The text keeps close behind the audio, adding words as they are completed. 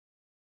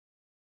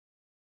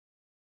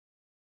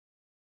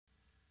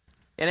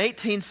In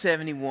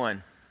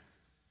 1871,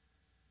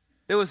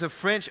 there was a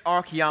French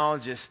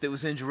archaeologist that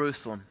was in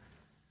Jerusalem.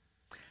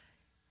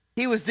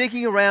 He was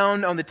digging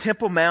around on the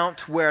Temple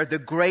Mount where the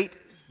great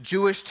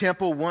Jewish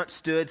temple once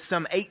stood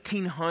some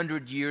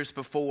 1,800 years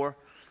before,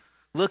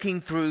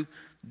 looking through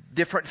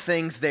different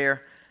things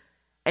there.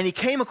 And he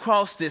came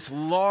across this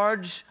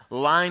large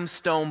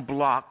limestone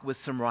block with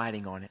some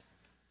writing on it.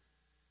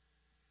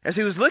 As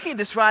he was looking at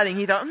this writing,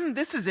 he thought,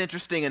 this is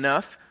interesting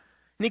enough.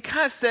 And he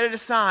kind of set it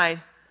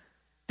aside,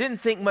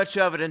 didn't think much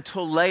of it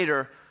until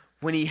later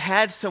when he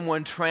had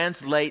someone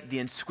translate the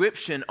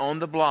inscription on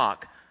the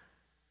block.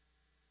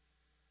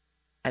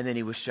 And then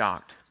he was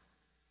shocked.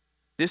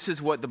 This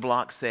is what the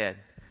block said.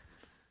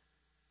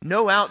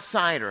 No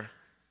outsider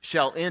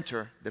shall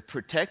enter the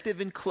protective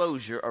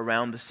enclosure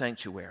around the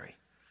sanctuary.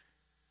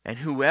 And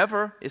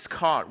whoever is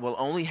caught will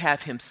only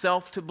have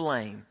himself to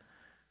blame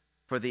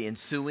for the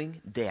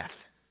ensuing death.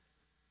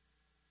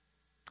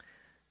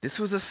 This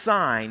was a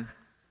sign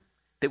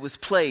that was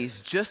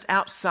placed just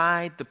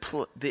outside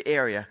the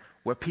area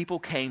where people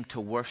came to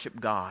worship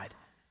God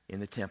in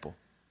the temple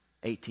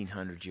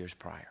 1,800 years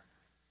prior.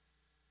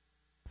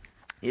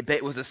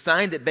 It was a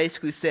sign that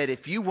basically said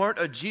if you weren't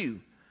a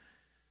Jew,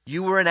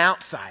 you were an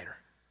outsider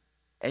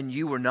and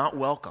you were not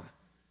welcome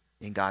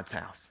in God's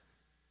house.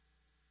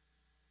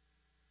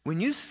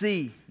 When you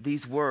see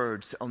these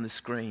words on the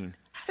screen,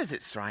 how does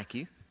it strike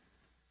you?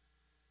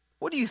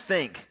 What do you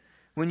think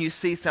when you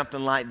see something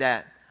like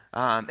that?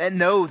 And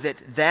know that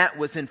that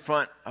was in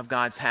front of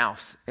God's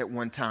house at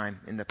one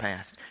time in the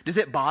past. Does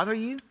it bother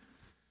you?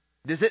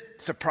 Does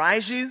it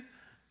surprise you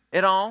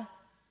at all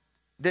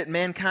that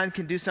mankind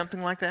can do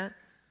something like that?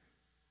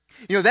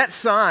 You know, that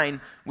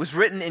sign was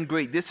written in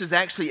Greek. This is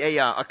actually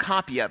a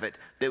copy of it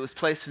that was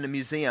placed in a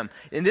museum.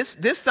 And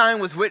this sign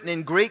was written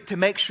in Greek to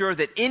make sure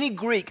that any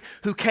Greek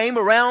who came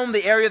around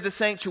the area of the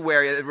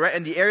sanctuary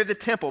and the area of the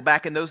temple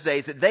back in those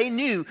days, that they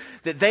knew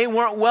that they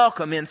weren't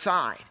welcome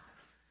inside.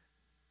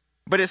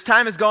 But as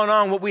time has gone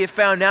on, what we have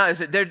found out is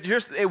that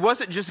it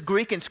wasn't just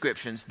Greek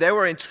inscriptions. There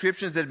were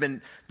inscriptions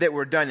that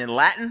were done in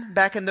Latin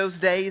back in those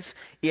days,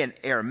 in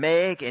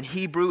Aramaic, and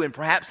Hebrew, and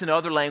perhaps in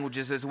other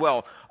languages as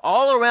well,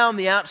 all around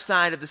the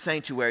outside of the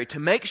sanctuary to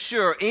make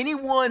sure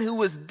anyone who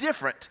was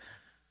different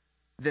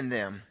than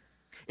them,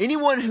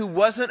 anyone who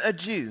wasn't a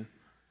Jew,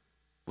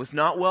 was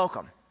not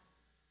welcome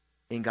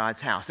in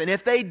God's house. And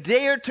if they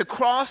dared to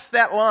cross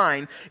that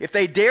line, if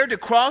they dared to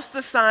cross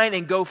the sign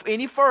and go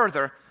any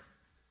further,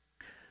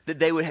 that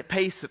they would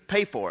pay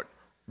for it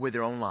with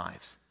their own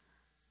lives.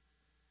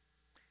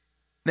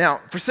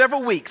 Now, for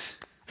several weeks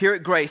here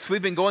at Grace,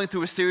 we've been going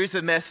through a series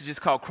of messages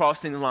called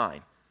Crossing the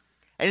Line.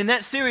 And in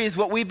that series,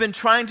 what we've been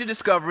trying to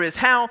discover is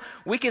how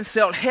we can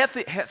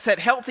set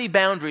healthy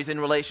boundaries in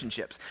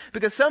relationships.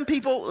 Because some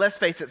people, let's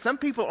face it, some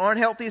people aren't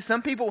healthy.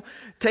 Some people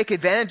take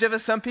advantage of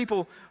us. Some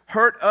people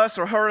hurt us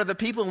or hurt other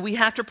people, and we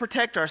have to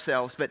protect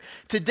ourselves. But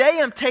today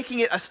I'm taking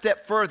it a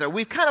step further.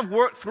 We've kind of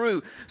worked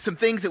through some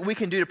things that we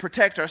can do to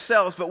protect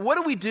ourselves. But what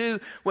do we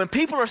do when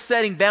people are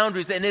setting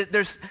boundaries, and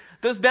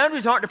those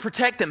boundaries aren't to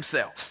protect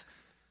themselves?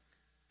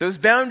 Those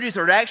boundaries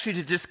are actually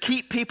to just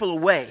keep people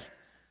away.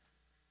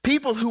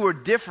 People who are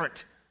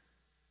different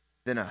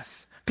than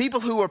us. People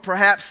who are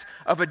perhaps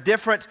of a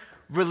different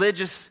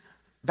religious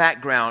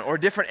background or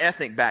different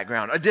ethnic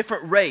background, a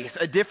different race,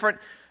 a different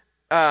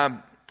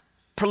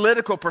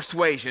political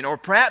persuasion, or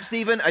perhaps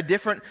even a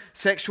different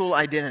sexual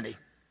identity.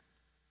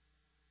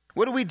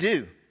 What do we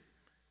do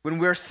when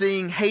we're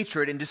seeing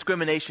hatred and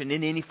discrimination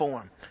in any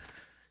form?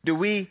 Do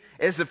we,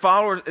 as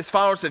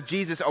followers of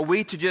Jesus, are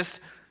we to just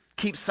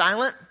keep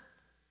silent?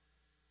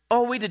 Or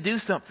are we to do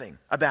something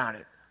about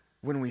it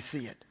when we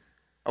see it?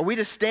 Are we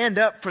to stand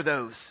up for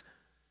those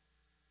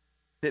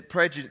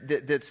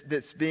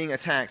that's being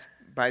attacked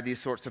by these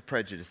sorts of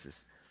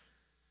prejudices?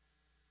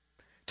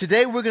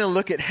 Today we're going to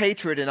look at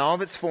hatred in all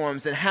of its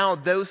forms and how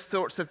those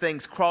sorts of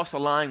things cross a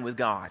line with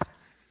God.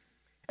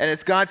 And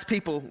as God's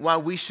people, why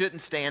we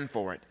shouldn't stand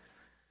for it.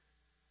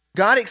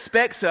 God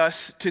expects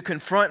us to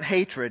confront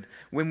hatred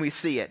when we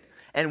see it.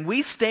 And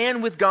we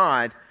stand with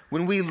God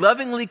when we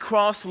lovingly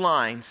cross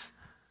lines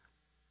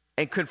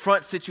and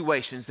confront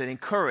situations that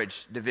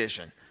encourage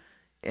division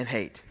and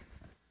hate.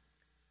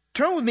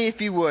 Turn with me,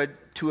 if you would,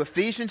 to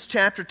Ephesians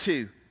chapter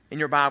 2 in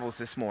your Bibles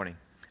this morning.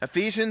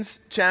 Ephesians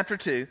chapter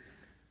 2.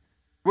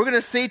 We're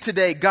going to see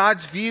today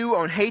God's view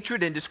on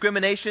hatred and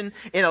discrimination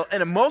in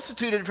a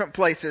multitude of different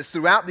places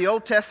throughout the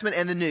Old Testament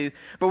and the New.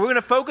 But we're going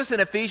to focus in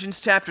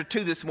Ephesians chapter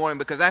 2 this morning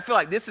because I feel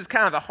like this is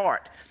kind of the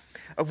heart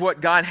of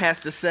what God has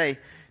to say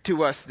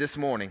to us this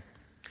morning.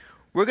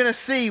 We're going to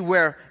see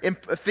where in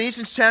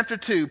Ephesians chapter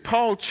 2,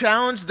 Paul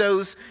challenged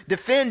those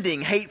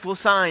defending hateful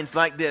signs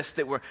like this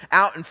that were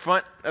out in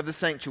front of the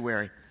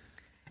sanctuary.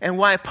 And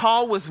why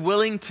Paul was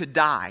willing to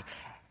die.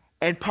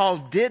 And Paul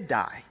did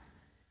die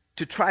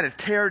to try to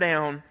tear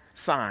down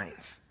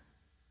signs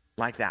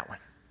like that one.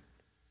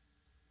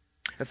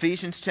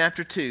 Ephesians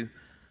chapter 2,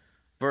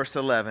 verse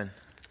 11.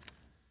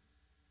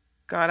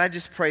 God, I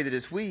just pray that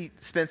as we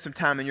spend some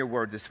time in your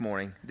word this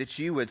morning, that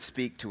you would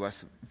speak to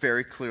us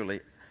very clearly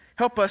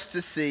Help us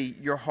to see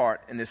your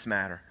heart in this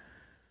matter.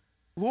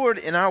 Lord,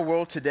 in our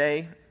world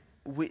today,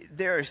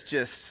 there is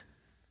just,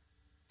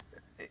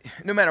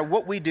 no matter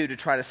what we do to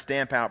try to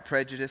stamp out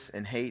prejudice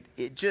and hate,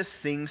 it just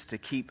seems to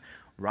keep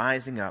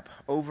rising up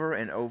over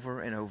and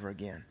over and over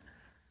again.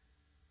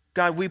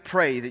 God, we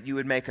pray that you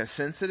would make us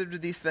sensitive to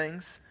these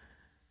things,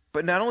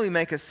 but not only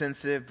make us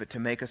sensitive, but to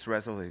make us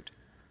resolute.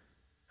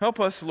 Help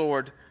us,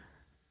 Lord,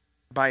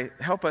 by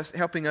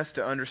helping us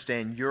to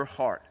understand your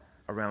heart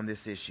around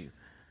this issue.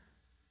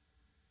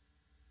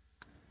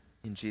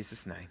 In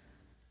Jesus' name,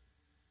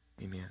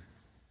 amen.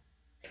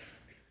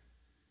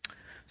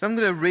 So I'm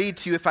going to read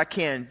to you, if I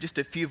can, just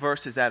a few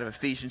verses out of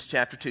Ephesians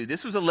chapter 2.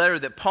 This was a letter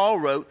that Paul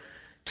wrote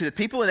to the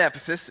people in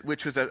Ephesus,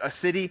 which was a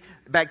city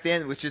back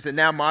then, which is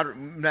now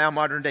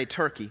modern day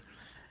Turkey.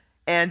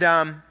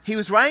 And he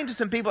was writing to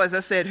some people, as I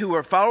said, who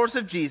were followers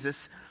of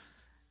Jesus.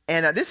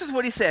 And this is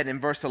what he said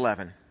in verse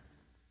 11.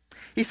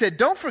 He said,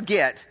 "Don't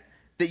forget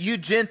that you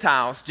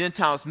Gentiles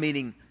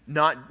meaning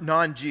not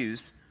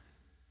non-Jews,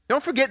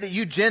 don't forget that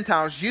you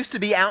Gentiles used to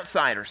be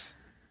outsiders.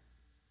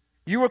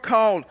 You were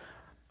called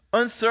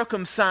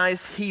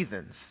uncircumcised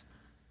heathens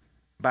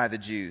by the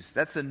Jews."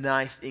 That's a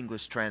nice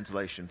English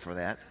translation for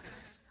that.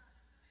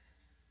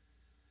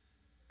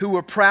 "Who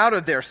were proud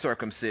of their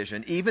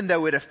circumcision, even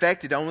though it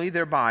affected only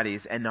their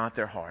bodies and not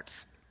their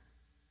hearts.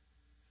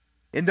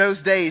 In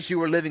those days you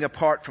were living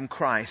apart from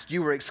Christ.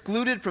 You were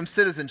excluded from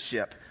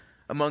citizenship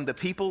among the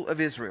people of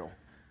Israel,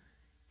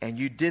 and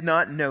you did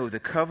not know the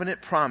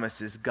covenant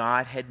promises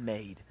God had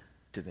made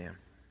to them.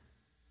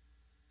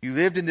 You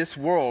lived in this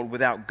world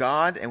without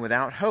God and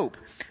without hope.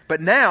 But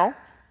now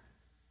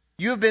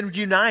you have been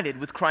united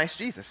with Christ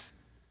Jesus.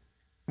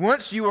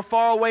 Once you were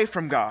far away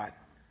from God,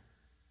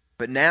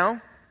 but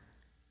now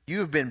you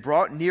have been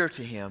brought near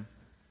to Him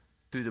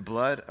through the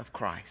blood of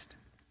Christ."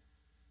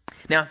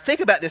 Now, think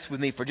about this with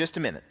me for just a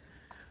minute.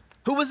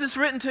 Who was this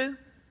written to?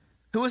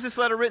 Who was this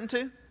letter written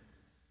to?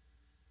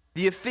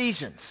 The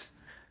Ephesians.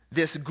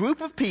 This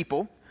group of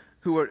people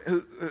who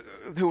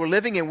were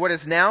living in what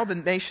is now the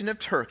nation of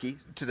Turkey,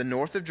 to the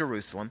north of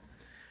Jerusalem.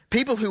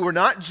 People who were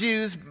not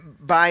Jews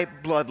by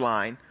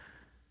bloodline.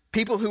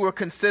 People who were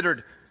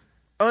considered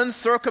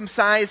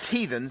uncircumcised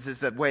heathens, is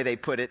the way they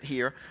put it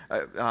here.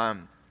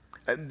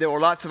 There were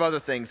lots of other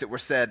things that were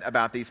said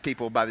about these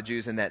people by the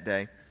Jews in that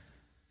day.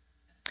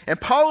 And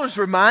Paul is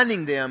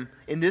reminding them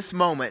in this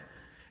moment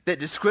that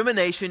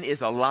discrimination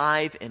is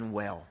alive and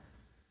well.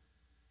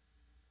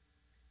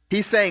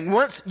 He's saying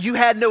once you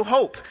had no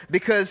hope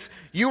because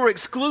you were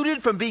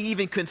excluded from being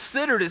even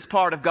considered as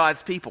part of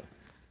God's people.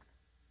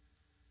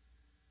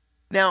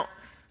 Now,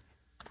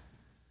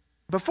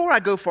 before I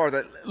go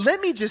farther,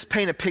 let me just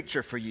paint a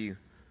picture for you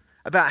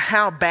about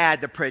how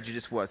bad the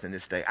prejudice was in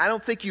this day. I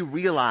don't think you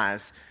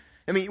realize.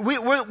 I mean, we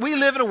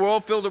live in a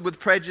world filled with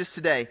prejudice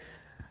today.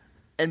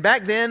 And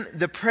back then,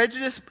 the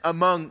prejudice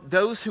among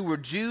those who were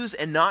Jews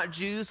and not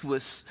Jews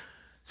was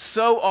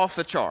so off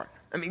the chart.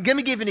 I mean, let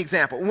me give you an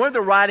example. One of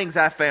the writings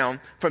I found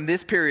from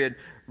this period,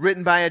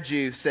 written by a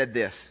Jew, said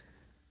this: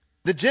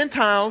 "The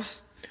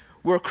Gentiles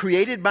were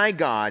created by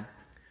God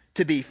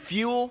to be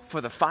fuel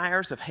for the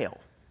fires of hell."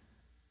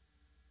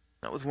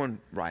 That was one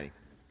writing.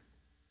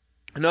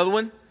 Another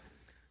one: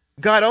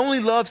 "God only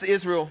loves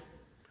Israel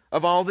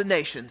of all the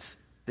nations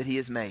that He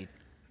has made."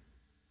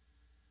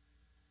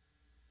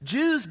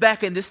 Jews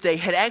back in this day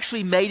had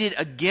actually made it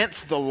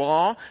against the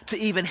law to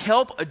even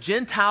help a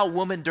Gentile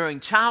woman during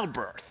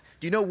childbirth.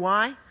 Do you know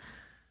why?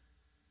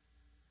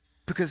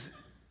 Because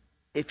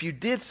if you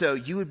did so,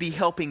 you would be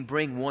helping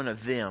bring one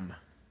of them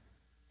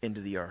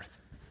into the earth.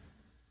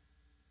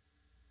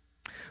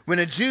 When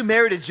a Jew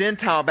married a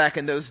Gentile back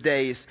in those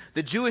days,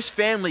 the Jewish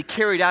family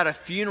carried out a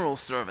funeral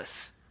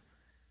service.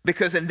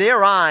 Because in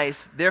their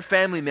eyes, their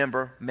family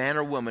member, man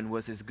or woman,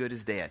 was as good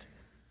as dead.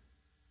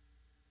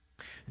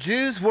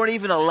 Jews weren't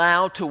even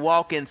allowed to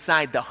walk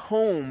inside the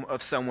home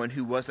of someone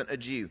who wasn't a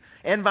Jew,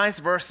 and vice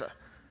versa.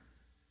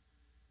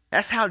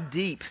 That's how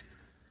deep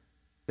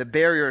the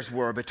barriers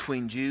were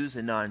between Jews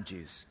and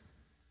non-Jews.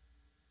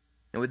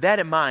 And with that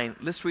in mind,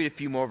 let's read a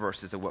few more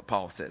verses of what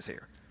Paul says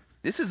here.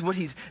 This is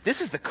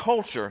the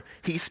culture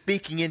he's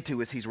speaking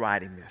into as he's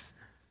writing this.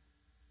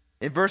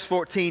 In verse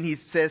 14, he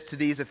says to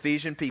these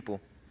Ephesian people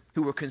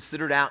who were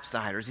considered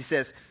outsiders, he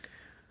says,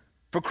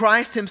 "For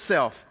Christ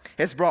Himself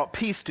has brought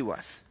peace to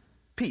us."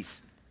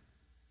 Peace.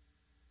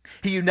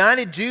 "He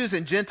united Jews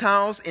and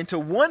Gentiles into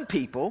one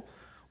people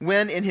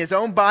when in His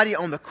own body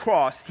on the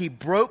cross He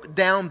broke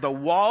down the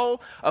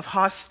wall of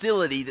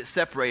hostility that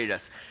separated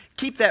us."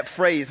 Keep that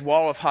phrase,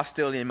 wall of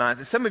hostility, in mind.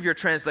 In some of your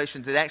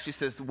translations, it actually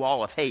says the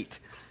wall of hate.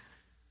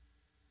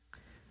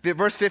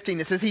 Verse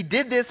 15, it says, "He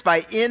did this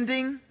by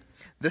ending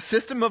the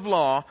system of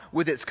law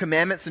with its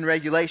commandments and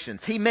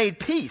regulations. He made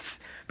peace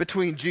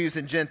between Jews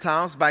and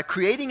Gentiles by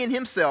creating in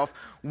Himself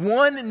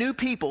one new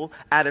people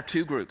out of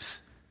two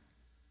groups.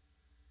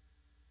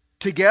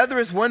 Together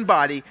as one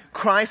body,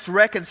 Christ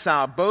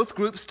reconciled both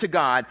groups to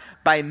God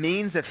by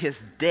means of His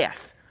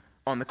death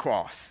on the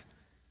cross.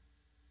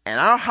 And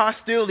our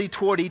hostility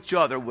toward each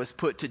other was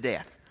put to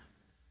death.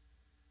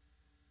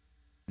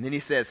 And then he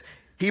says,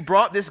 he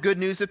brought this good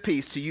news of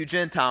peace to you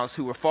Gentiles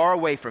who were far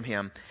away from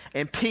him,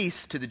 and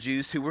peace to the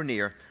Jews who were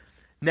near.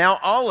 Now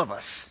all of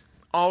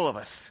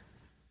us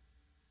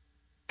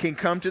can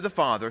come to the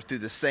Father through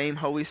the same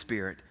Holy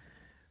Spirit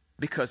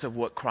because of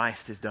what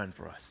Christ has done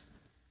for us.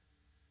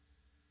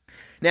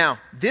 Now,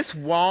 this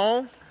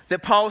wall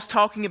that Paul's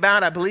talking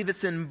about, I believe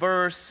it's in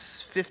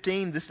verse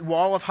 15, this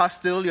wall of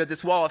hostility or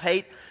this wall of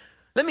hate.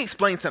 Let me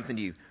explain something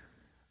to you.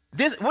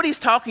 What he's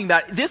talking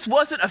about, this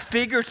wasn't a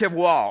figurative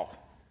wall.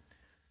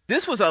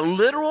 This was a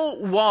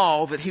literal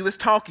wall that he was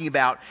talking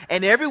about,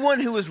 and everyone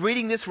who was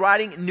reading this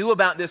writing knew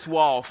about this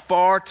wall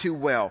far too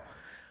well.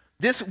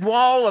 This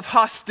wall of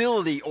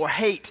hostility or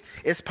hate,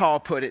 as Paul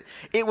put it,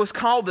 it was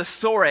called the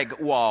Soreg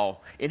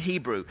wall in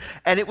Hebrew.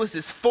 And it was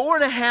this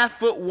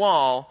 4.5-foot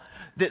wall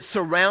that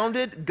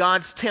surrounded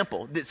God's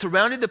temple, that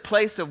surrounded the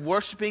place of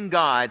worshiping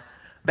God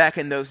back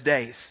in those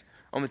days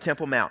on the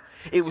Temple Mount.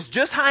 It was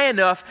just high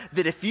enough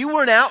that if you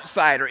were an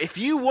outsider, if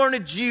you weren't a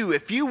Jew,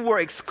 if you were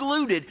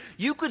excluded,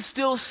 you could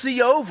still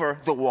see over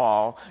the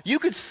wall. You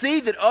could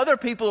see that other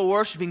people are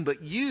worshiping,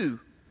 but you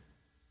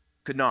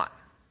could not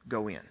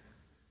go in.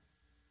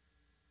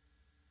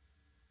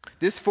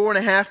 This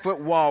 4.5-foot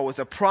wall was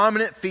a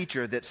prominent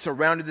feature that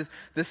surrounded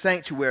the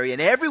sanctuary.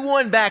 And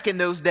everyone back in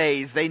those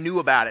days, they knew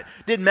about it.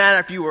 Didn't matter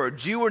if you were a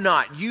Jew or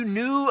not. You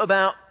knew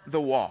about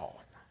the wall.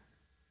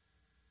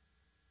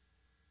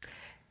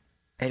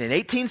 And in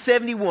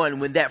 1871,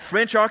 when that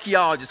French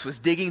archaeologist was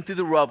digging through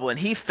the rubble and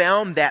he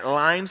found that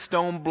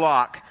limestone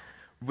block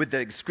with the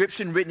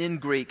inscription written in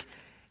Greek,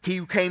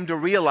 he came to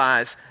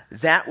realize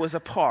that was a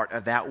part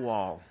of that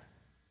wall.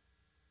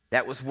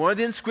 That was one of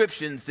the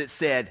inscriptions that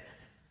said,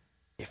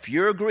 if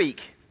you're a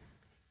Greek,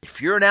 if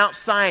you're an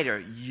outsider,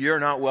 you're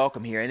not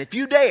welcome here. And if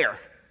you dare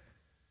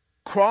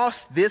cross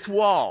this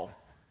wall,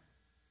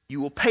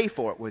 you will pay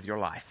for it with your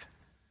life.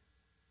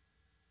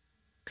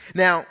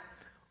 Now,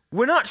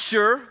 we're not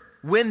sure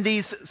when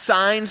these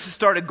signs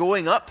started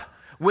going up,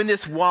 when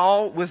this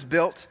wall was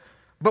built,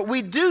 but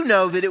we do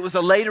know that it was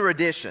a later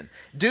addition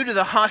due to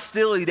the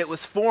hostility that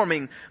was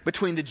forming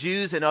between the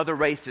Jews and other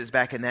races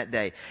back in that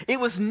day. It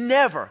was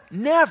never,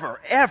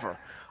 ever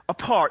a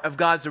part of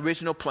God's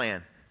original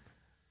plan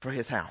for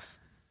His house.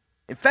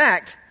 In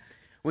fact,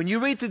 when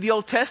you read through the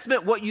Old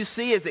Testament, what you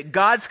see is that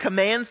God's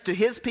commands to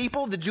His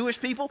people, the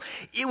Jewish people,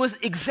 it was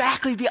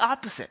exactly the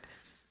opposite.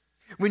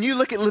 When you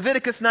look at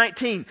Leviticus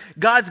 19,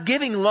 God's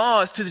giving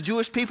laws to the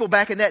Jewish people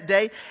back in that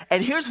day,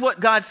 and here's what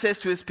God says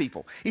to His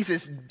people. He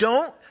says,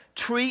 don't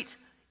treat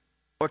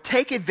or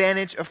take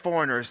advantage of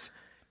foreigners.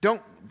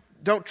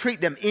 Don't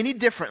treat them any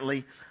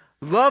differently.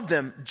 Love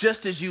them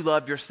just as you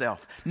love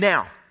yourself.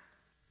 Now,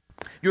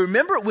 you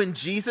remember when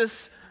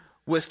Jesus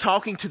was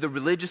talking to the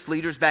religious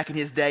leaders back in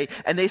His day,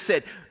 and they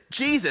said,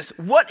 Jesus,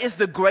 what is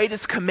the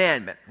greatest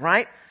commandment,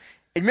 right?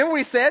 And remember what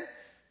He said?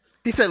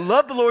 He said,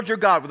 love the Lord your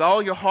God with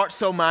all your heart,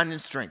 soul, mind,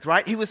 and strength,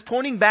 right? He was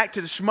pointing back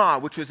to the Shema,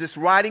 which was this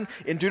writing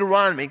in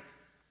Deuteronomy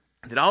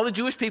that all the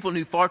Jewish people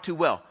knew far too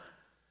well.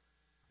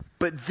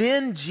 But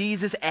then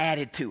Jesus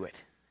added to it.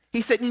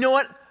 He said, you know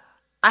what?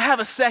 I have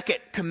a second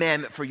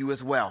commandment for you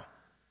as well.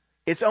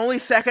 It's only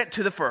second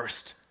to the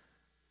first.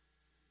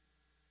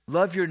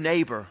 Love your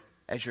neighbor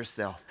as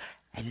yourself.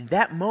 And in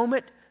that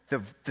moment,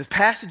 the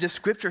passage of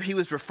Scripture he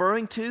was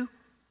referring to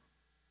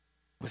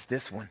was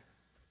this one.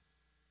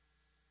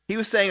 He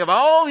was saying of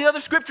all the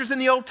other Scriptures in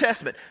the Old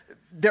Testament,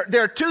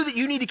 there are two that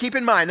you need to keep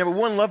in mind. Number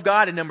one, love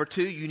God. And number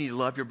two, you need to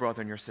love your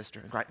brother and your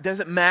sister. Right? It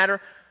doesn't matter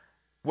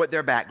what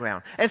their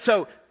background. And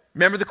so,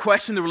 remember the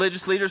question the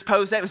religious leaders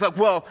posed? It was like,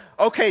 well,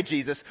 okay,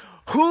 Jesus,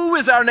 who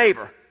is our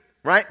neighbor?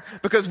 Right?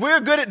 Because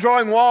we're good at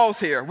drawing walls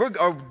here.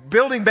 Or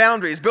building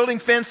boundaries, building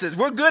fences.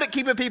 We're good at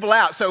keeping people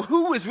out. So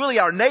who is really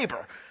our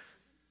neighbor?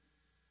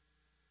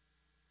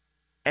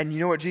 And you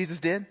know what Jesus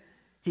did?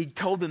 He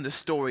told them the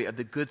story of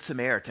the Good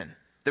Samaritan.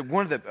 That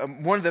one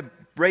of the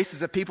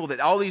races of people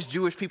that all these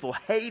Jewish people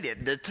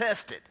hated,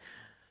 detested.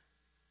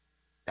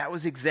 That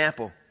was the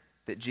example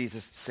that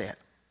Jesus set.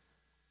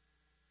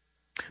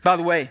 By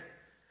the way,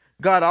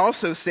 God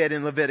also said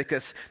in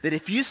Leviticus that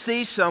if you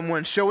see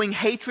someone showing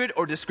hatred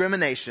or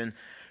discrimination,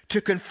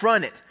 to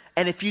confront it.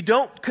 And if you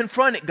don't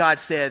confront it, God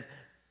said,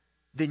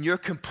 then you're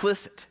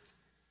complicit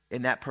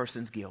in that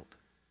person's guilt.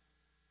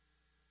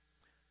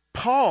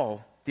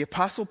 Paul, the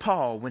Apostle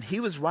Paul, when he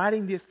was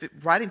writing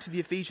to the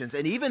Ephesians,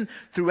 and even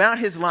throughout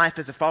his life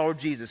as a follower of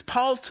Jesus,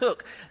 Paul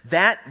took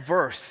that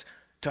verse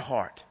to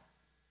heart.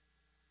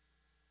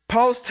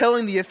 Paul's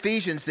telling the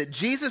Ephesians that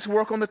Jesus'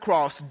 work on the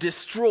cross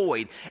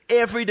destroyed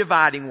every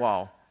dividing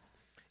wall,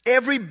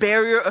 every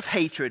barrier of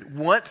hatred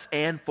once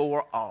and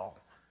for all.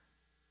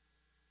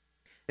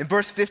 In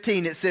verse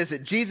 15 it says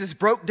that Jesus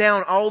broke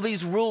down all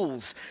these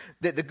rules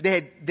that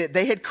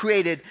they had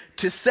created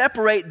to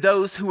separate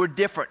those who were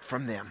different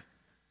from them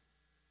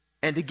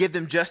and to give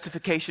them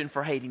justification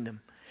for hating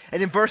them.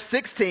 And in verse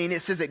 16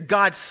 it says that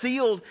God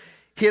sealed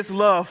His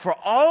love for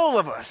all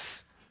of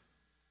us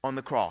on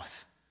the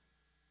cross.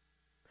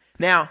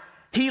 Now,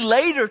 He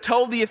later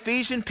told the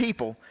Ephesian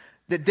people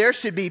that there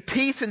should be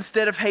peace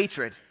instead of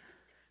hatred.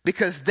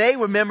 because they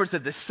were members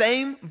of the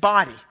same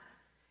body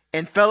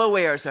and fellow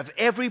heirs of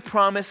every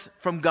promise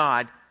from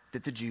God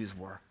that the Jews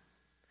were.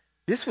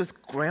 This was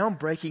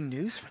groundbreaking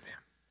news for them.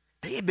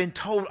 They had been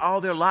told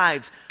all their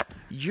lives,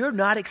 you're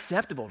not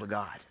acceptable to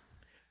God.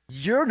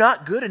 You're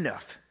not good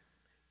enough.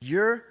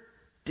 You're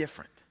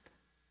different.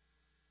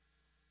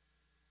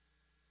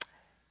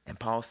 And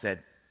Paul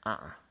said,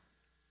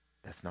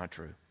 that's not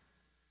true.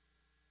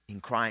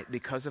 In Christ,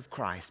 because of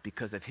Christ,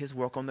 because of his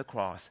work on the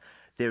cross,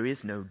 there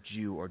is no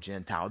Jew or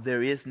Gentile.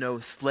 There is no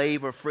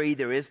slave or free.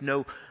 There is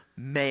no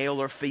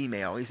male or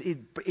female.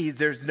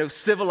 There's no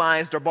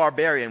civilized or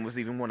barbarian was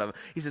even one of them.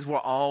 He says we're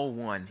all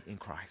one in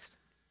Christ.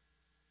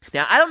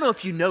 Now, I don't know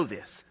if you know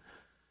this,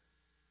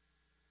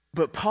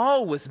 but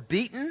Paul was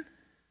beaten.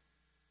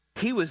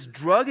 He was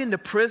dragged into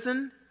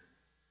prison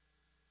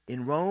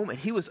in Rome, and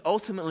he was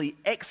ultimately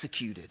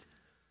executed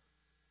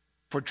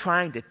for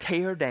trying to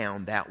tear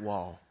down that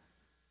wall,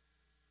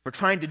 for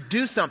trying to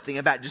do something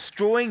about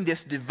destroying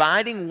this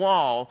dividing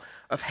wall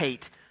of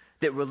hate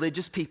that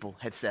religious people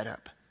had set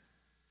up,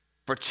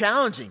 for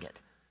challenging it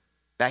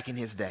back in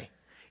his day.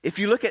 If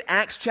you look at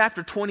Acts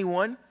chapter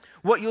 21,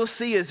 what you'll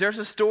see is there's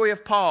a story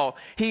of Paul.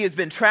 He has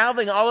been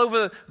traveling all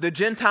over the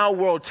Gentile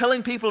world,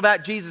 telling people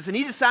about Jesus, and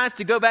he decides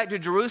to go back to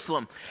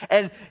Jerusalem.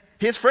 And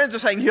his friends are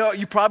saying,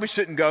 you probably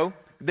shouldn't go.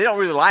 They don't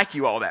really like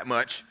you all that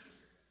much.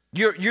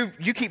 You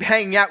keep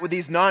hanging out with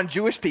these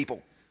non-Jewish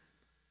people.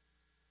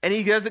 And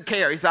he doesn't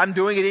care. He says, I'm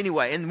doing it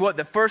anyway. And what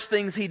the first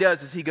things he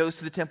does is he goes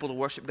to the temple to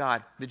worship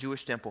God, the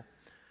Jewish temple.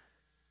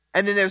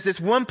 And then there's this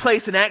one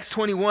place in Acts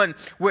 21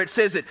 where it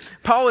says that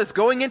Paul is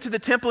going into the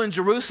temple in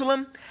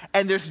Jerusalem,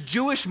 and this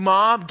Jewish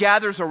mob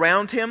gathers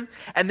around him,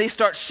 and they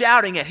start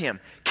shouting at him,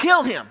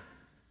 kill him,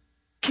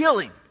 kill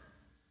him,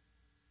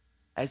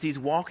 as he's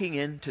walking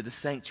into the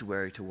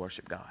sanctuary to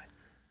worship God.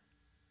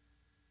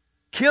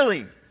 Kill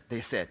him,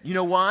 they said. You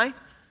know why?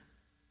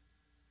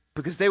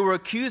 Because they were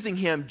accusing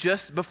him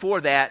just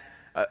before that,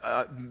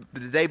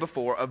 the day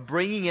before, of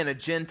bringing in a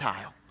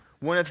Gentile,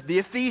 one of the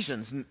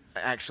Ephesians,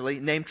 actually,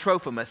 named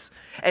Trophimus,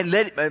 and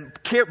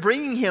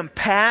bringing him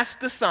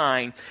past the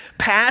sign,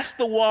 past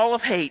the wall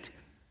of hate,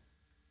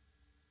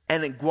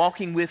 and then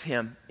walking with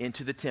him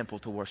into the temple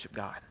to worship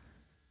God.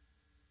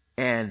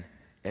 And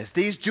as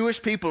these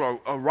Jewish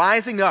people are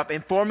rising up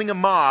and forming a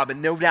mob,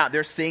 and no doubt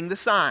they're seeing the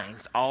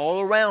signs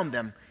all around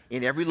them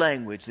in every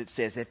language that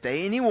says, if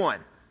anyone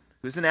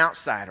who's an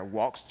outsider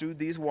walks through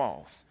these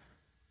walls,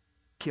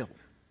 kill him.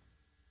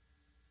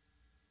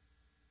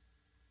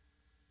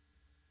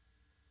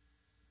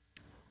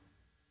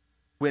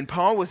 When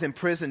Paul was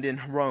imprisoned in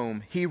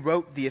Rome, he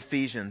wrote the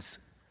Ephesians,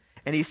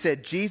 and he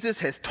said, Jesus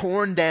has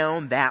torn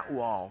down that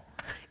wall,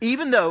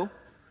 even though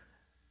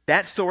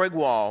that storic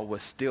wall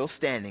was still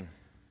standing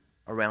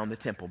around the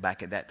temple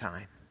back at that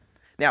time.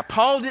 Now,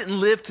 Paul didn't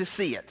live to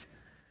see it,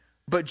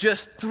 but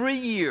just 3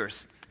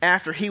 years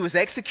after he was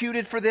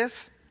executed for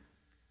this,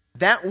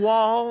 that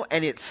wall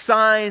and its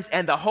signs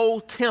and the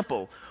whole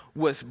temple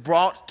was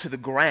brought to the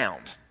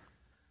ground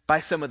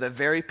by some of the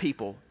very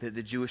people that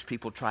the Jewish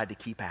people tried to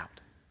keep out.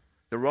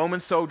 The Roman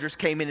soldiers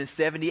came in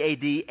 70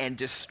 AD and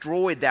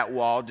destroyed that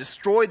wall,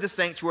 destroyed the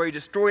sanctuary,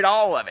 destroyed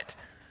all of it.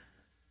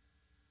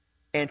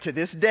 And to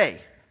this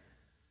day,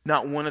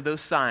 not one of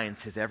those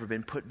signs has ever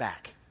been put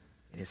back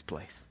in its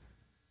place.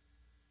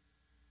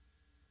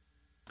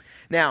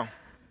 Now,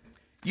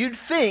 you'd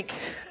think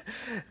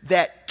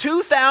that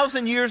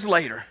 2,000 years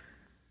later,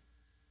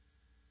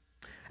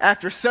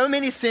 after so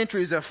many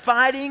centuries of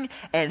fighting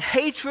and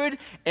hatred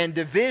and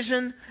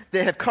division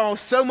that have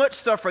caused so much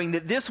suffering,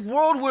 that this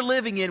world we're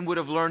living in would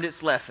have learned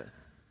its lesson,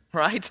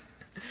 right?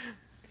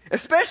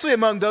 Especially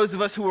among those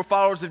of us who were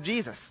followers of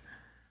Jesus.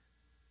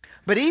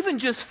 But even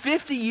just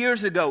 50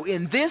 years ago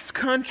in this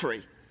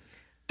country,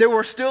 there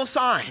were still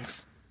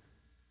signs.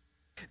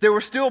 There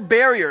were still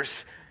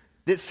barriers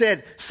that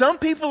said some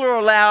people are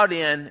allowed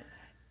in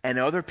and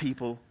other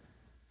people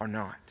are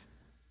not.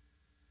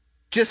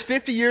 Just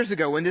 50 years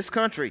ago in this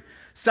country,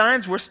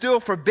 signs were still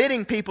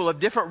forbidding people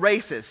of different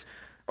races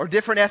or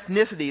different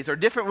ethnicities or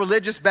different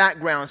religious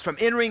backgrounds from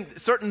entering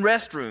certain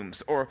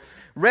restrooms or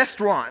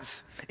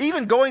restaurants,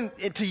 even going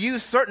to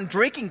use certain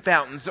drinking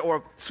fountains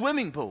or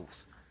swimming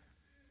pools.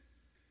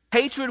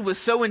 Hatred was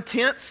so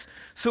intense,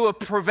 so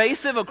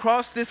pervasive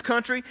across this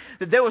country,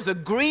 that there was a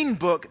green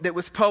book that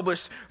was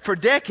published for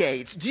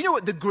decades. Do you know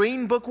what the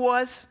green book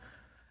was?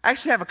 I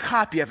actually have a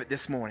copy of it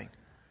this morning.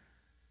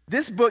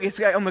 This book, it's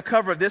got on the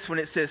cover of this one,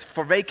 it says,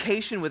 For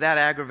Vacation Without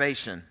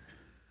Aggravation.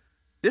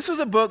 This was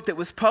a book that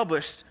was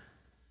published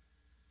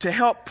to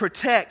help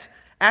protect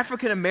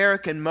African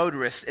American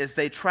motorists as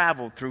they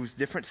traveled through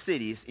different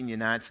cities in the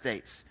United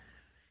States.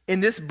 In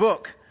this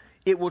book,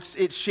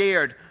 it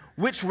shared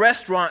which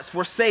restaurants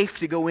were safe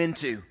to go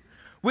into,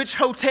 which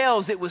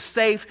hotels it was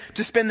safe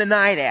to spend the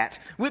night at,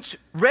 which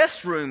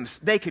restrooms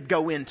they could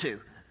go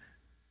into,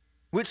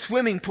 which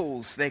swimming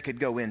pools they could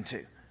go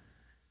into.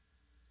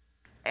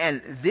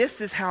 And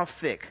this is how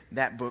thick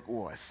that book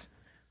was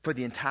for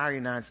the entire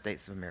United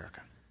States of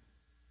America.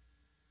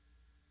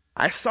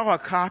 I saw a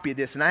copy of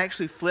this, and I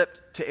actually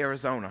flipped to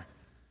Arizona.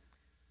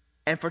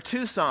 And for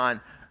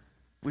Tucson,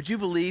 would you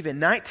believe in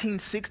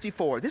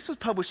 1964, this was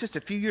published just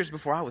a few years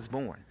before I was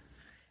born.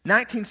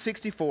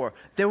 1964,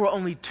 there were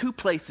only 2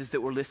 places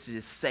that were listed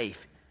as safe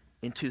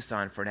in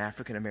Tucson for an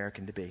African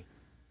American to be.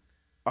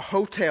 A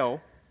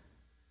hotel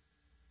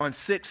on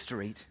 6th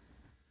Street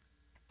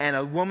and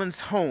a woman's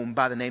home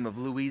by the name of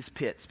Louise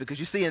Pitts. Because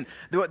you see,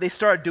 what they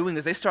started doing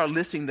is they started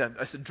listing the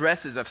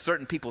addresses of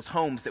certain people's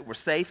homes that were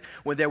safe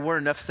when there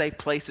weren't enough safe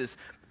places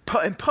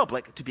in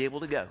public to be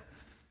able to go.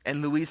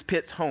 And Louise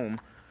Pitts'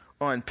 home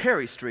on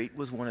Perry Street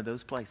was one of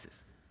those places.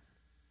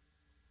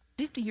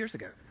 50 years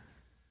ago.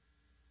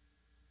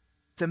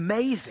 It's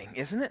amazing,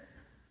 isn't it?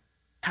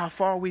 How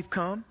far we've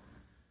come.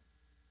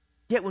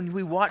 Yet when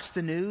we watch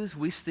the news,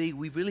 we see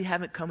we really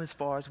haven't come as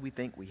far as we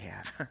think we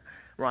have.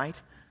 Right?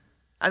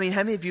 I mean,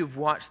 how many of you have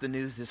watched the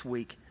news this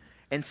week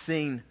and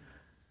seen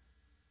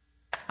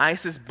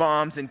ISIS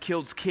bombs and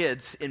kills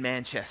kids in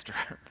Manchester?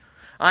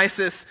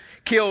 ISIS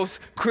kills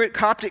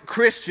Coptic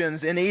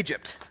Christians in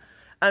Egypt.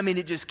 I mean,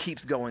 it just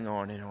keeps going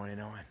on and on and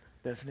on,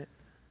 doesn't it?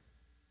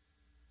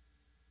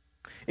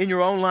 In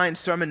your online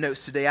sermon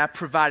notes today, I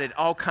provided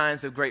all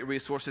kinds of great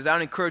resources. I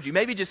would encourage you,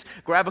 maybe just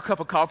grab a cup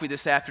of coffee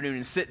this afternoon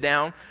and sit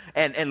down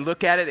and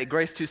look at it at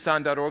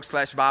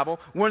gracetucson.org/Bible.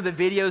 One of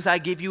the videos I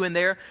give you in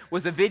there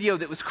was a video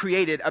that was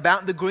created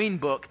about the Green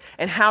Book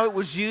and how it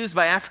was used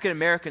by African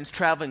Americans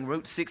traveling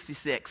Route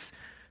 66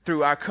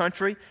 through our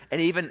country,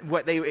 and even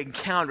what they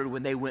encountered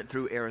when they went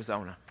through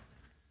Arizona.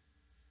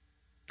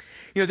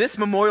 You know, this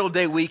Memorial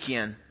Day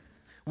weekend,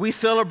 we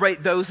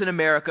celebrate those in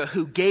America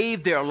who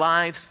gave their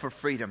lives for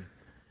freedom.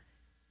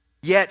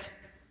 Yet,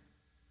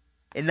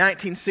 in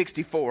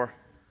 1964,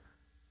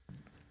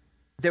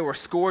 there were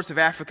scores of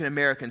African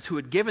Americans who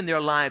had given their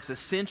lives a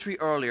century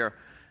earlier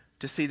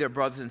to see their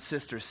brothers and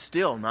sisters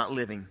still not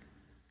living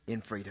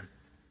in freedom.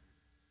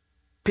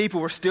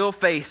 People were still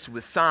faced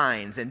with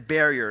signs and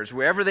barriers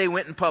wherever they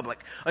went in public,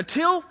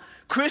 until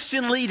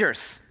Christian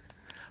leaders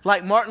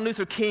like Martin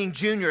Luther King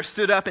Jr.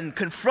 stood up and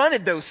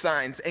confronted those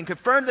signs and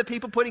confirmed the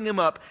people putting them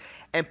up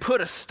and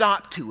put a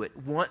stop to it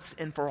once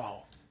and for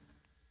all.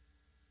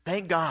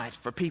 Thank God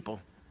for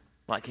people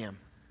like him.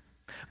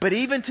 But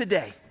even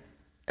today,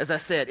 as I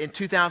said, in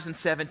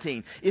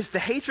 2017, is the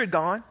hatred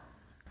gone?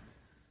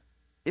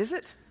 Is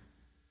it?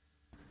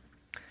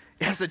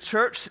 Has the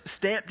church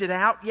stamped it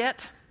out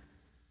yet?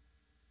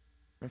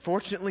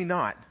 Unfortunately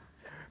not.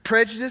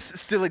 Prejudice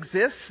still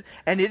exists,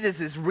 and it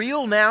is as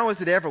real now as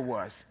it ever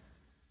was.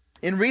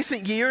 In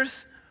recent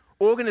years,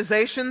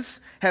 organizations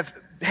have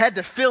had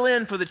to fill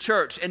in for the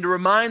church and to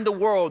remind the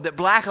world that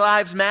Black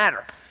lives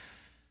matter,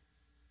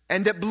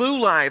 and that blue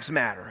lives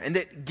matter, and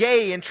that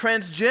gay and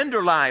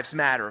transgender lives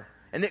matter,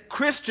 and that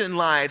Christian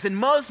lives and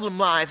Muslim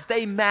lives,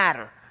 they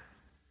matter.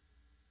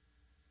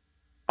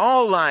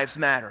 All lives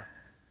matter,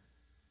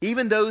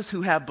 even those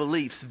who have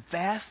beliefs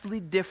vastly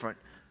different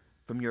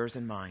from yours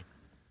and mine.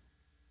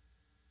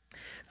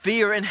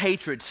 Fear and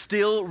hatred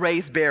still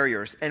raise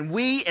barriers, and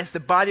we, as the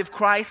body of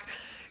Christ,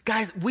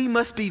 guys, we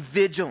must be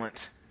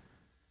vigilant,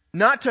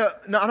 not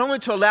only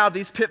to allow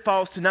these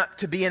pitfalls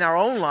to be in our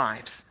own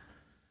lives,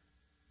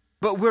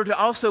 but we're to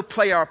also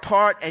play our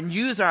part and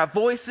use our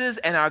voices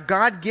and our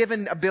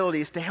God-given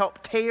abilities to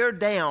help tear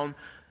down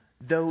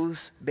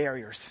those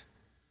barriers.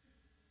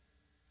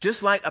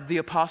 Just like the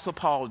Apostle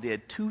Paul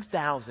did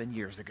 2,000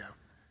 years ago.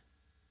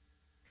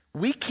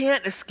 We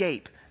can't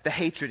escape the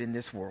hatred in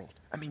this world.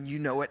 I mean, you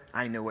know it,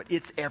 I know it,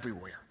 it's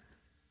everywhere.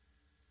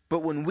 But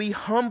when we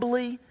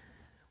humbly,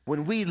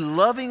 when we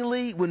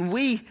lovingly, when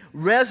we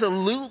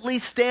resolutely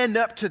stand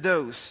up to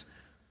those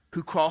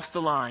who cross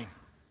the line,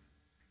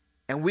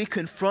 and we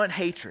confront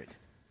hatred,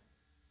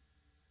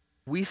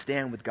 we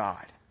stand with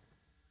God.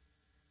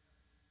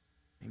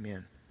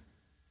 Amen.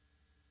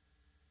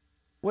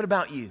 What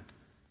about you?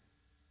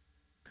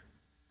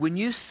 When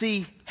you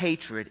see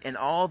hatred in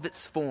all of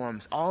its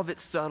forms, all of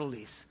its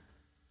subtleties,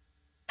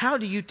 how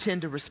do you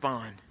tend to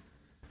respond?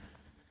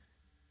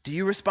 Do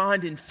you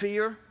respond in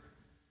fear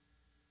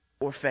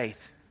or faith?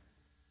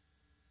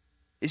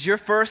 Is your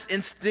first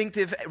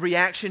instinctive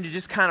reaction to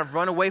just kind of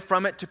run away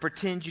from it, to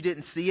pretend you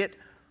didn't see it?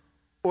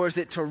 Or is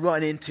it to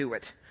run into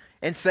it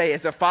and say,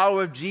 as a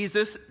follower of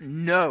Jesus,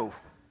 no,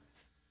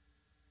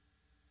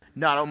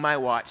 not on my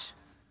watch.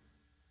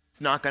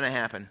 It's not going to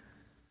happen.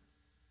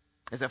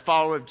 As a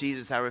follower of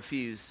Jesus, I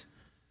refuse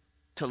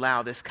to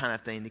allow this kind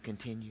of thing to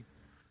continue.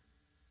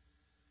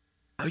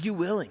 Are you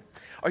willing?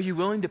 Are you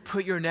willing to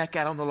put your neck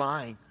out on the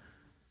line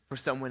for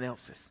someone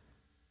else's?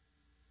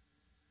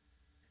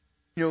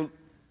 You know,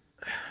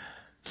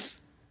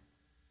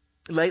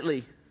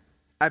 lately,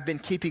 I've been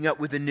keeping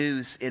up with the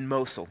news in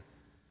Mosul,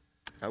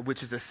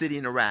 which is a city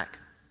in Iraq.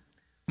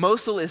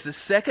 Mosul is the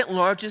second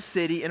largest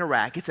city in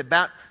Iraq. It's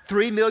about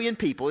 3 million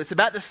people. It's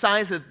about the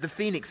size of the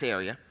Phoenix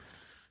area.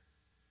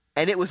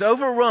 And it was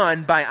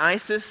overrun by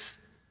ISIS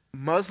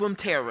Muslim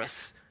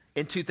terrorists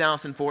in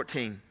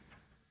 2014.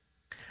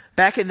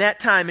 Back in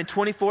that time, in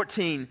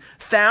 2014,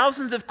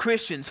 thousands of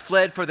Christians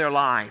fled for their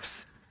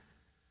lives.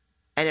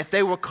 And if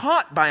they were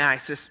caught by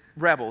ISIS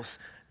rebels,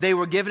 they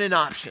were given an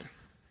option.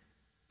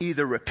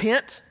 Either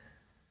repent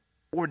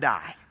or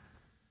die.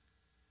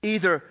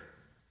 Either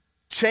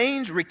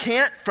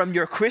recant from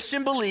your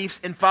Christian beliefs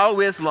and follow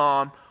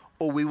Islam,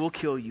 or we will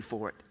kill you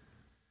for it.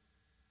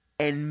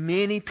 And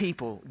many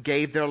people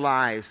gave their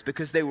lives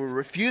because they were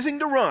refusing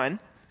to run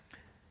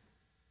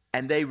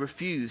and they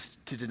refused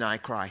to deny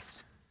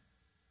Christ.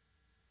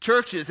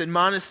 Churches and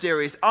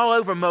monasteries all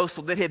over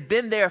Mosul that had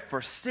been there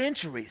for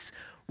centuries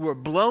were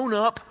blown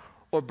up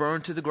or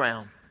burned to the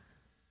ground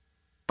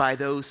by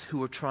those who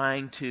were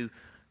trying to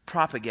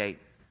propagate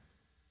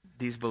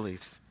these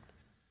beliefs.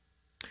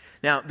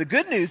 Now, the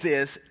good news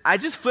is, I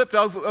just flipped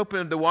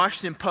open the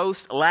Washington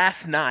Post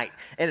last night,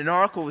 and an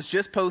article was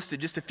just posted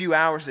just a few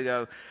hours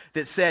ago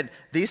that said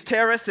these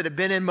terrorists that have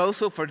been in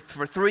Mosul for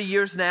 3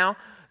 years now,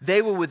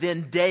 they were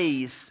within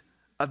days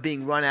of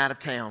being run out of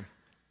town.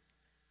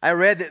 I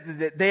read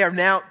that they are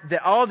now,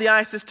 that all the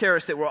ISIS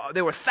terrorists,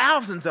 there were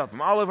thousands of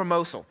them all over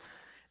Mosul.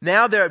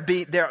 Now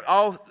they're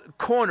all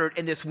cornered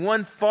in this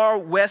one far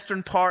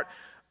western part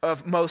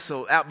of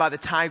Mosul, out by the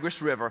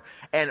Tigris River,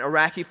 and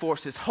Iraqi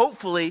forces,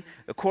 hopefully,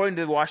 according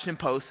to the Washington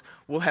Post,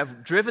 will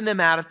have driven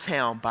them out of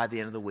town by the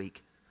end of the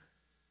week.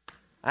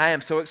 I am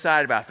so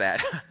excited about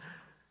that.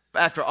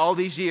 After all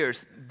these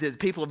years, the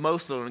people of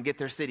Mosul are going to get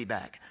their city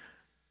back.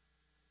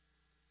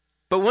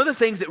 But one of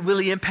the things that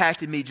really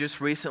impacted me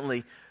just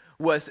recently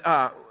was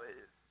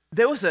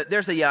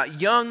there's a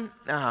young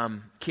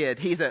kid.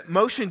 He's a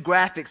motion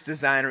graphics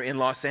designer in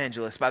Los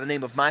Angeles by the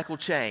name of Michael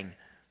Chang.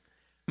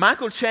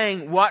 Michael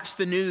Chang watched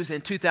the news in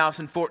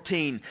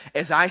 2014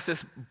 as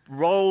ISIS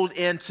rolled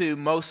into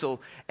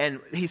Mosul, and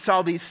he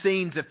saw these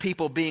scenes of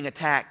people being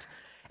attacked.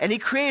 And he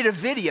created a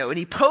video, and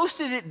he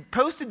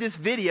posted this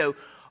video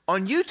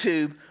on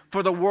YouTube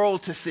for the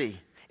world to see,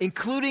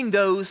 including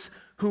those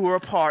who were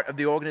a part of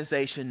the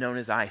organization known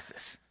as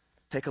ISIS.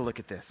 Take a look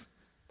at this.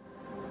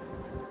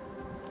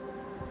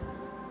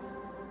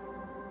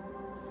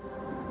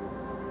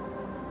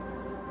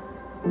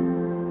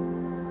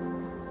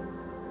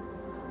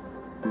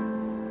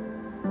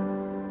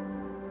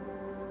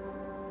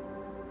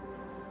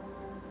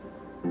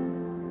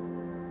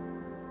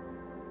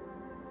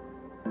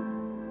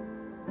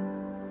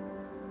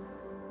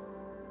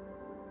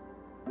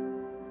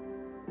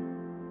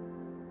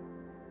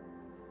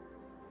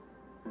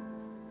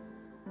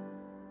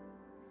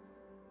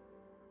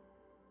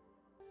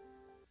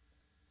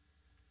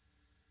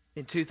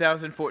 In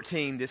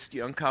 2014, this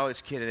young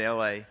college kid in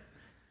LA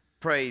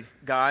prayed,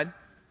 God,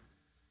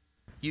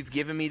 you've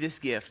given me this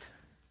gift.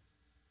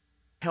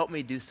 Help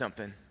me do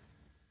something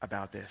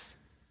about this.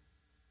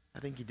 I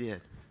think he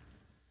did.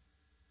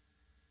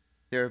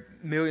 There are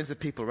millions of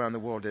people around the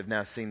world that have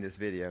now seen this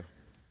video.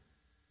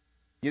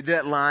 You know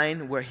that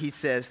line where he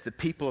says, the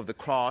people of the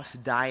cross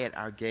die at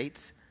our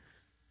gates?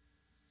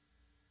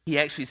 He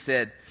actually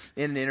said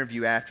in an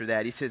interview after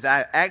that, he says,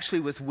 I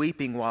actually was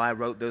weeping while I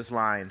wrote those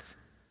lines.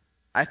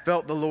 I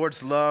felt the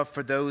Lord's love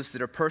for those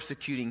that are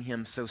persecuting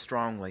him so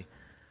strongly.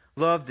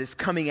 Love that's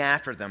coming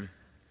after them.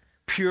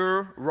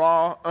 Pure,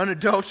 raw,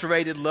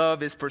 unadulterated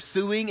love is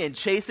pursuing and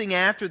chasing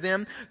after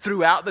them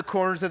throughout the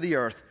corners of the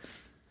earth.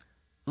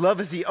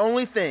 Love is the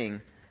only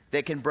thing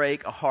that can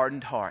break a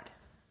hardened heart.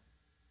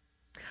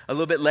 A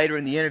little bit later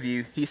in the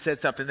interview, he said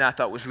something that I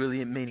thought was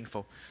really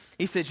meaningful.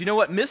 He says, you know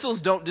what? Missiles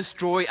don't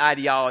destroy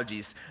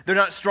ideologies. They're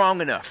not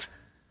strong enough.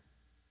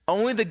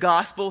 Only the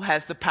gospel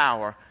has the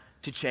power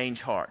to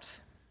change hearts.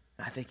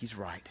 I think he's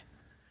right.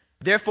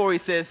 Therefore, he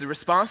says, the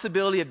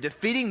responsibility of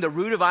defeating the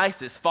root of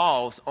ISIS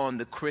falls on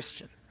the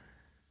Christian.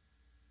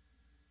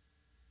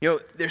 You know,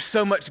 there's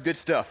so much good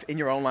stuff in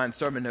your online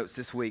sermon notes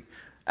this week.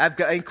 I've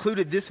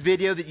included this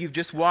video that you've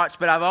just watched,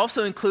 but I've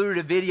also included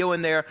a video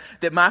in there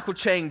that Michael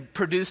Chang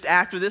produced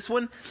after this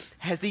one.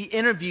 Has he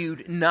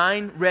interviewed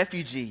 9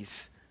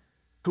 refugees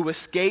who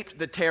escaped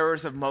the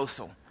terrors of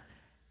Mosul,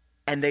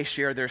 and they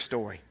share their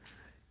story.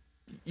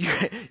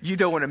 You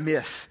don't want to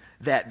miss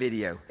that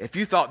video. If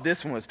you thought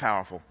this one was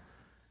powerful,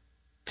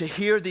 to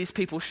hear these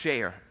people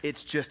share,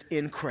 it's just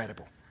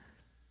incredible.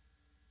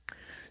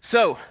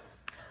 So,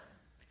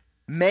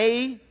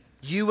 may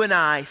you and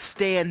I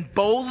stand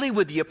boldly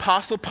with the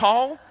Apostle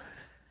Paul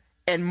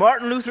and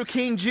Martin Luther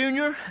King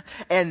Jr.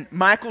 and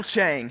Michael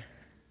Chang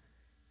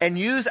and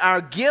use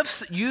our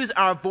gifts, use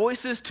our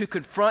voices to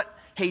confront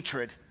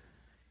hatred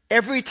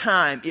every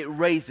time it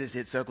raises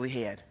its ugly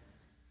head.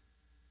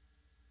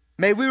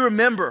 May we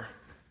remember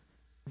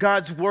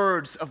God's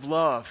words of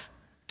love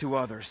to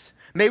others.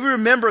 May we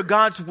remember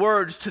God's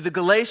words to the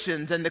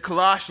Galatians and the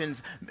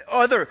Colossians,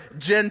 other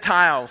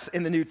Gentiles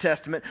in the New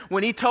Testament,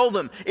 when He told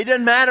them, it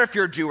doesn't matter if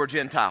you're a Jew or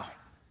Gentile.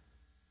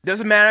 It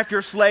doesn't matter if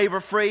you're slave or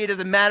free. It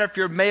doesn't matter if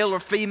you're male or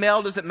female.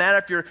 It doesn't matter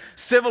if you're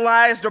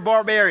civilized or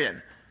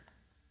barbarian.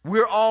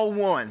 We're all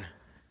one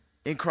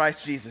in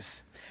Christ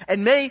Jesus.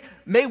 And may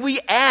we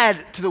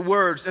add to the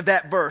words of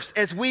that verse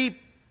as we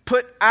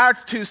put our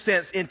 2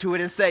 cents into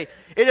it and say,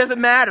 it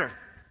doesn't matter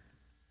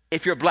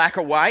if you're black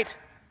or white,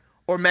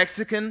 or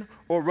Mexican,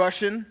 or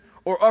Russian,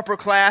 or upper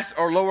class,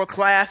 or lower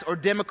class, or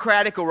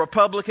Democratic, or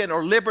Republican,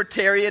 or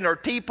Libertarian, or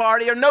Tea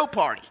Party, or no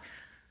party.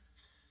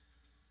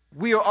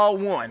 We are all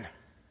one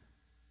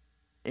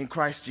in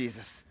Christ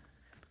Jesus.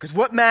 Because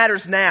what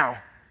matters now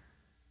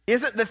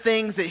isn't the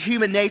things that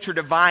human nature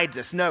divides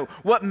us. No,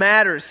 what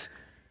matters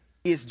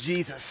is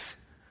Jesus,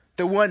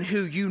 the one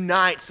who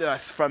unites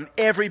us from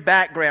every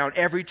background,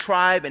 every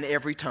tribe, and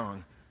every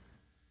tongue.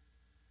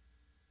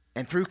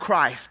 And through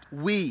Christ,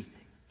 we,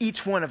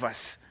 each one of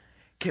us,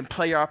 can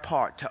play our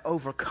part to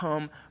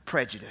overcome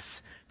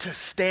prejudice, to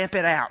stamp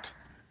it out,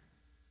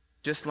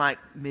 just like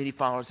many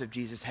followers of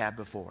Jesus have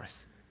before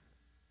us.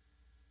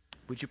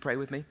 Would you pray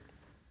with me?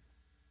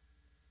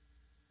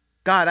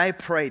 God, I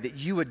pray that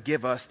you would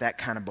give us that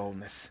kind of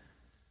boldness.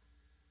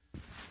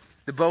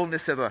 The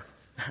boldness of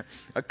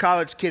a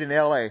college kid in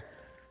L.A.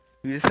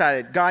 who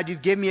decided, God,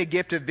 you've given me a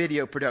gift of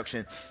video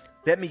production.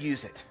 Let me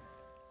use it.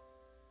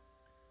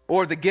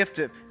 Or the gift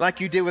of,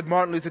 like you did with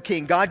Martin Luther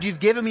King, God, you've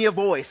given me a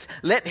voice.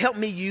 Help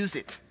me use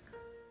it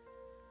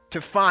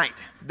to fight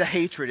the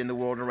hatred in the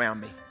world around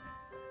me.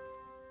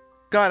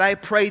 God, I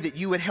pray that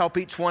you would help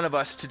each one of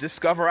us to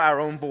discover our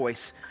own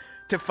voice,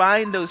 to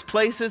find those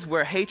places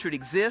where hatred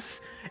exists.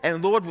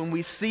 And Lord, when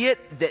we see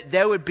it, that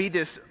there would be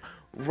this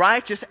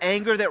righteous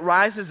anger that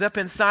rises up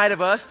inside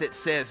of us that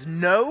says,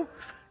 no,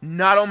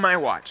 not on my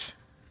watch.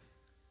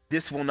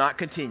 This will not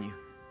continue.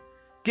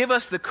 Give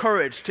us the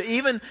courage to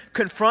even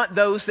confront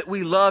those that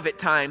we love at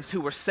times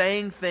who are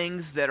saying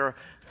things that are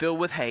filled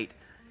with hate,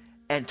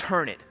 and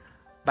turn it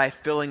by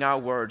filling our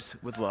words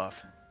with love.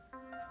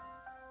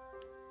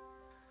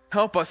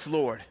 Help us,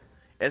 Lord,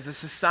 as a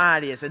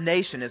society, as a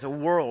nation, as a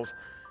world,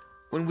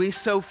 when we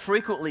so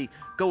frequently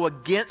go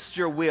against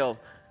your will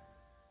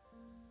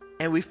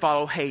and we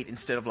follow hate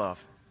instead of love.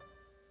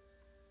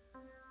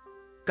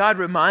 God,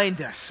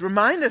 remind us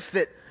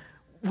that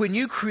when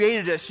you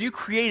created us, you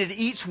created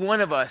each one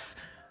of us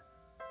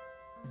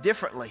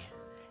differently.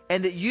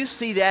 And that you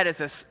see that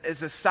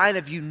as a sign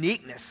of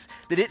uniqueness,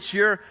 that it's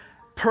your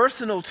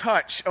personal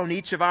touch on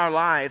each of our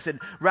lives. And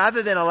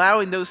rather than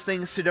allowing those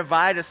things to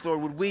divide us,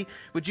 Lord,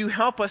 would you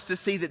help us to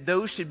see that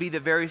those should be the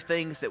very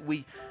things that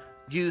we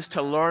use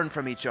to learn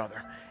from each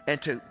other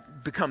and to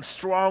become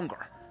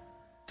stronger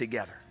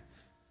together.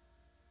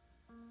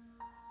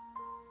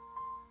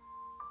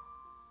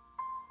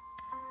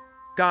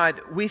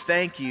 God, we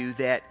thank you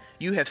that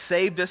you have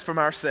saved us from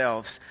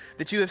ourselves,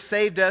 that you have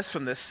saved us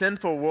from the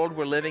sinful world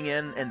we're living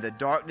in and the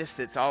darkness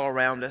that's all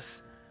around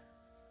us.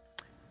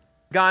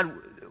 God,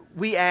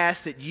 we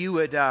ask that you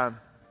would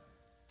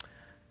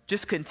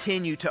just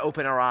continue to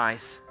open our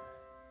eyes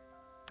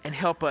and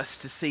help us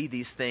to see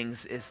these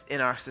things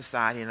in our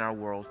society, in our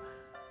world,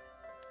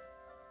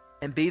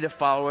 and be the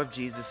follower of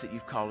Jesus that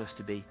you've called us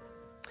to be.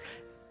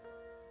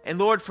 And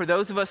Lord, for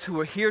those of us who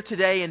are here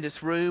today in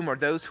this room, or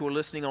those who are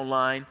listening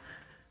online,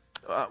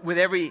 with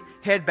every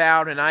head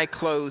bowed and eye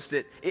closed,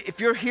 that if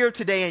you're here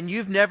today and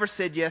you've never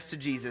said yes to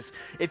Jesus,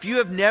 if you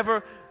have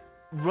never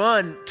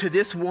run to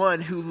this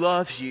one who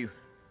loves you,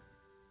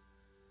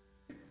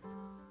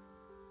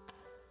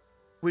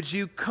 would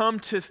you come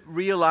to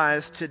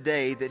realize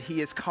today that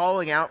he is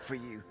calling out for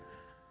you,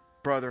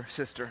 brother,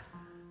 sister,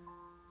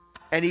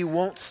 and he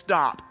won't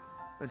stop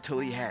until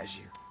he has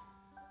you.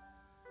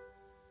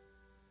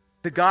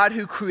 The God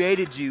who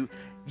created you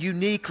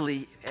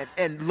uniquely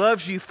and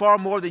loves you far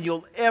more than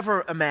you'll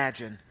ever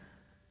imagine,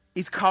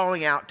 he's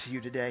calling out to you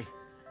today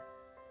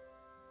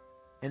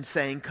and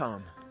saying,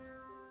 come.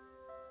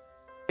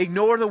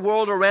 Ignore the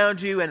world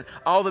around you and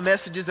all the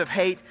messages of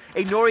hate.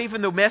 Ignore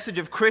even the message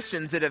of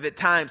Christians that have at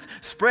times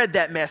spread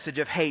that message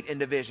of hate and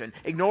division.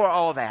 Ignore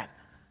all that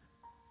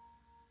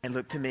and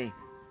look to me.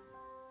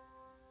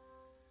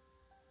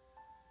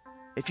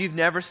 If you've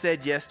never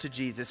said yes to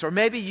Jesus, or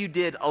maybe you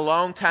did a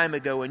long time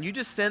ago and you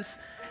just sense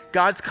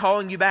God's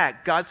calling you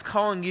back, God's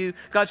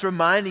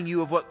reminding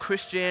you of what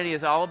Christianity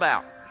is all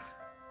about,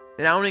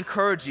 then I want to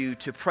encourage you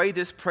to pray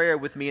this prayer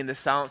with me in the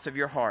silence of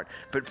your heart,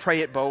 but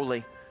pray it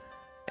boldly.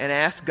 And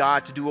ask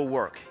God to do a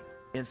work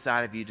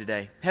inside of you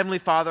today. Heavenly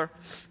Father,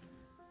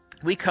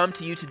 we come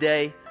to you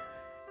today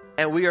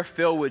and we are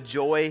filled with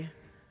joy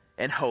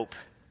and hope.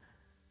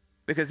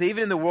 Because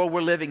even in the world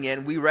we're living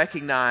in, we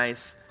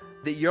recognize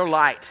that your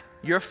light,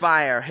 your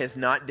fire has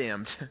not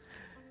dimmed.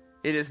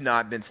 It has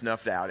not been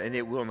snuffed out, and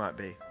it will not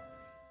be.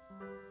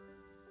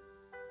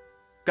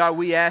 God,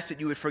 we ask that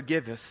you would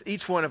forgive us,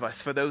 each one of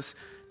us, for those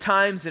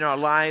times in our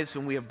lives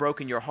when we have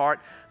broken your heart.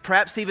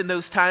 Perhaps even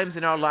those times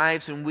in our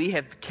lives when we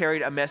have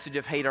carried a message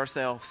of hate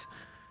ourselves.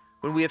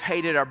 When we have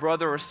hated our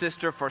brother or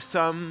sister for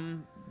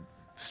some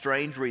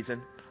strange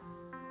reason.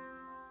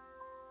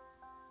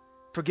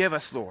 Forgive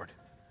us, Lord,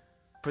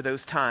 for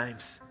those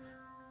times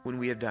when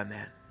we have done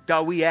that.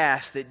 God, we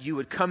ask that you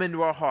would come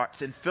into our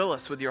hearts and fill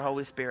us with your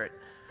Holy Spirit.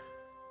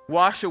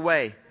 Wash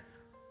away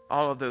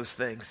all of those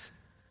things.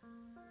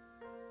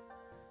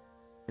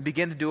 And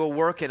begin to do a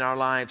work in our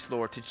lives,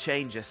 Lord, to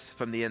change us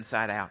from the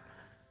inside out.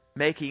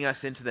 Making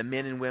us into the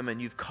men and women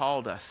you've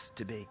called us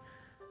to be.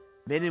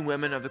 Men and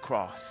women of the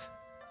cross.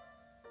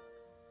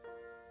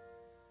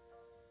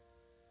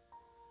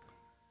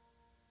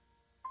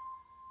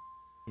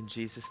 In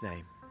Jesus'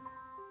 name,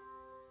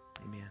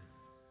 amen.